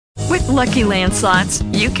Lucky Land Slots,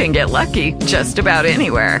 you can get lucky just about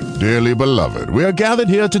anywhere. Dearly beloved, we are gathered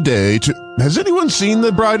here today to... Has anyone seen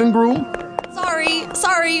the bride and groom?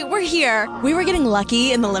 Sorry, we're here. We were getting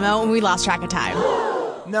lucky in the limo and we lost track of time.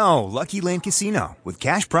 No, Lucky Land Casino, with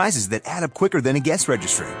cash prizes that add up quicker than a guest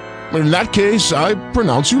registry. In that case, I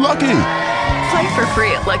pronounce you lucky. Play for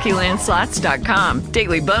free at LuckyLandSlots.com.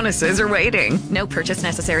 Daily bonuses are waiting. No purchase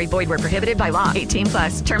necessary. Void where prohibited by law. 18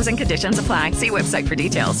 plus. Terms and conditions apply. See website for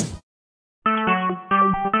details.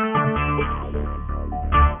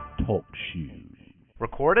 Talk shoes.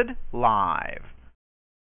 Recorded live.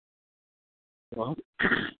 Well,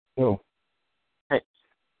 Yo, hey,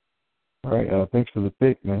 all right. Thanks for the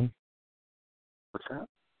pic, man. what's that?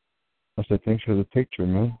 I said thanks for the picture,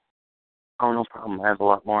 man. Oh, no problem. I have a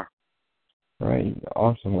lot more. All right,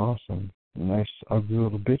 awesome. Nice, ugly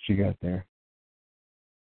little bitch you got there.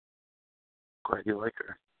 Glad you like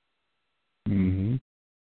her. Mm-hmm.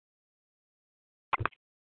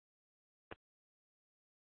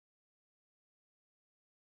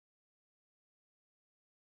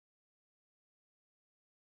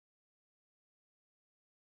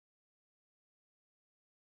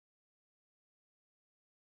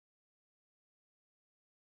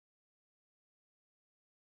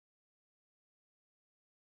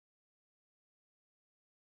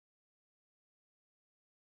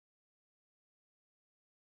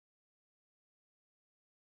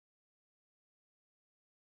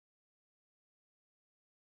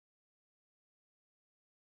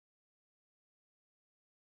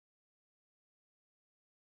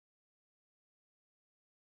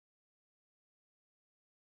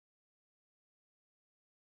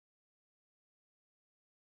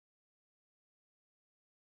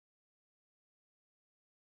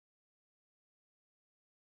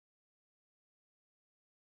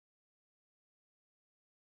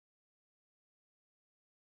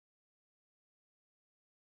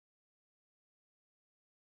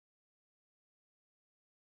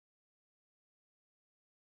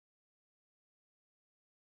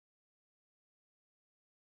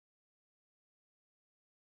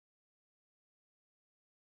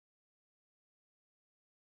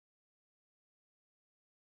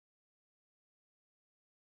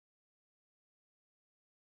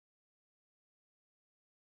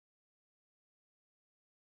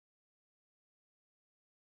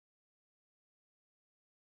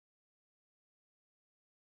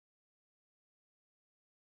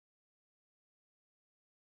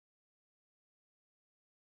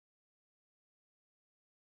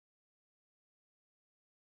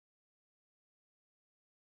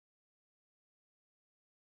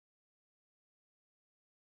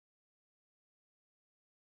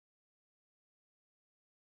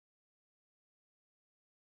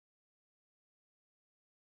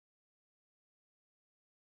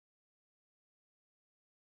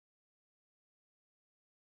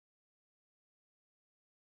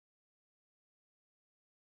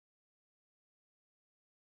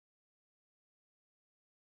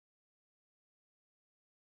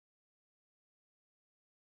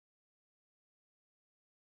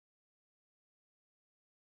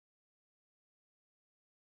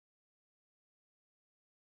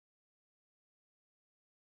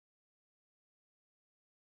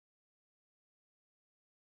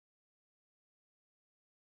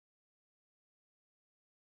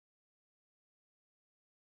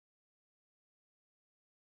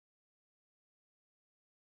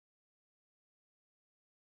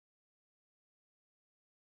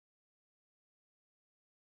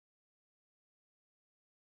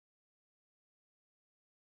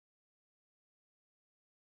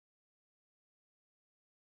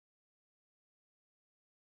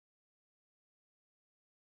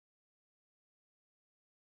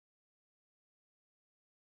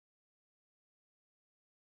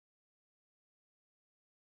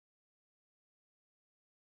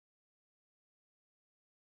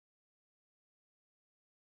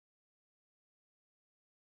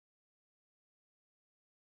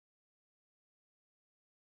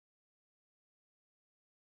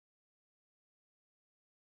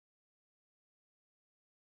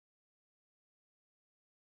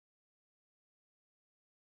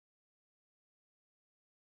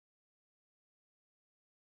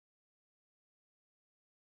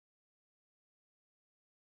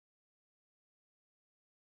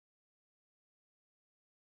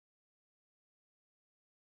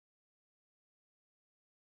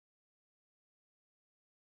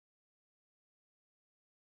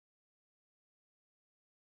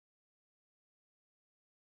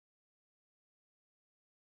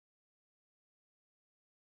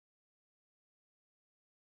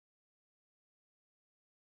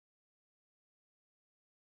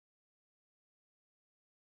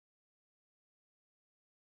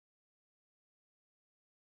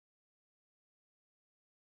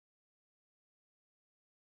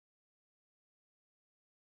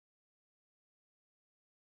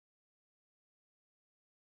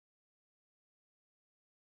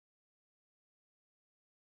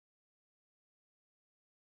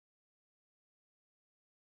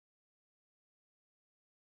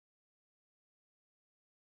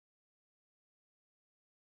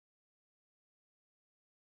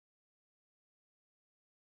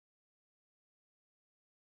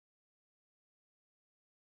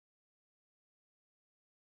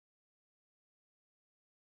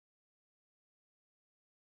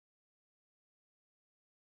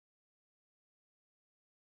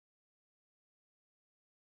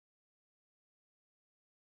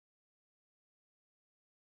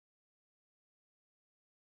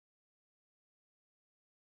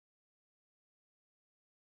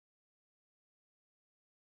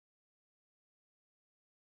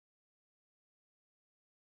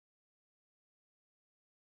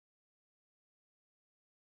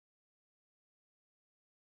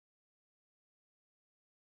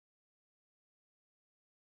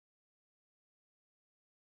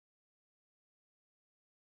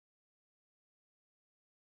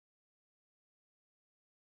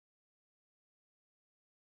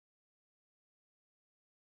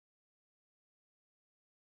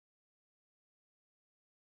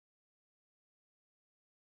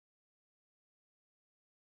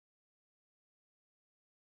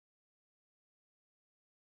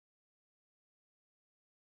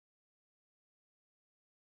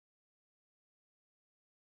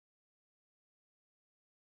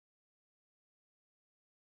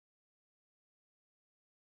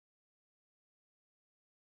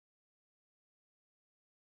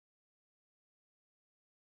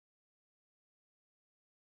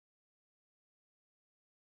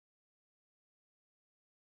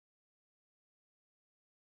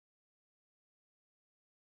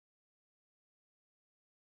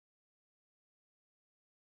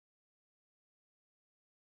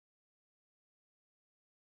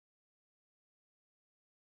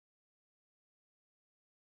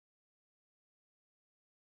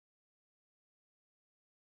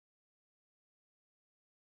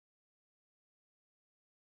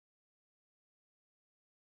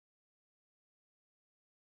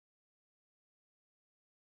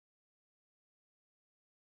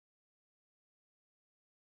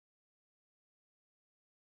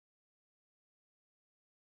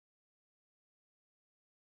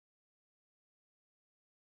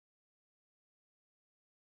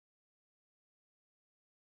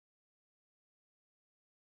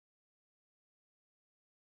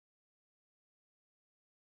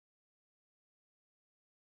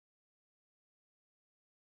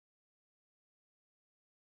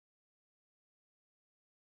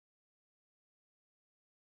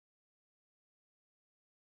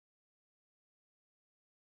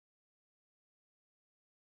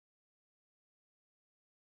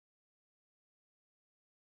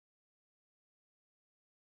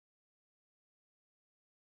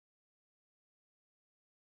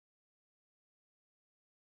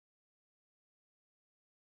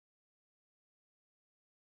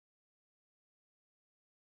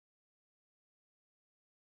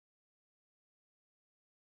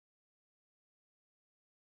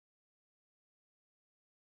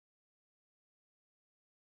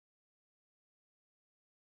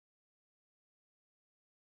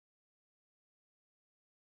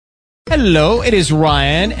 Hello, it is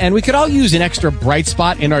Ryan, and we could all use an extra bright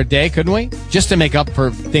spot in our day, couldn't we? Just to make up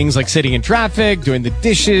for things like sitting in traffic, doing the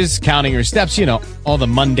dishes, counting your steps, you know, all the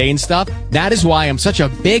mundane stuff. That is why I'm such a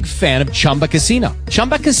big fan of Chumba Casino.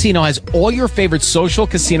 Chumba Casino has all your favorite social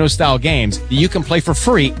casino-style games that you can play for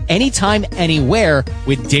free anytime, anywhere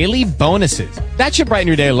with daily bonuses. That should brighten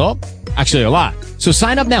your day a little. Actually, a lot. So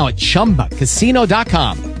sign up now at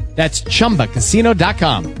ChumbaCasino.com. That's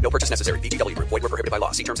ChumbaCasino.com. No purchase necessary. VGW Group. Void where prohibited by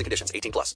law. See terms and conditions. 18+.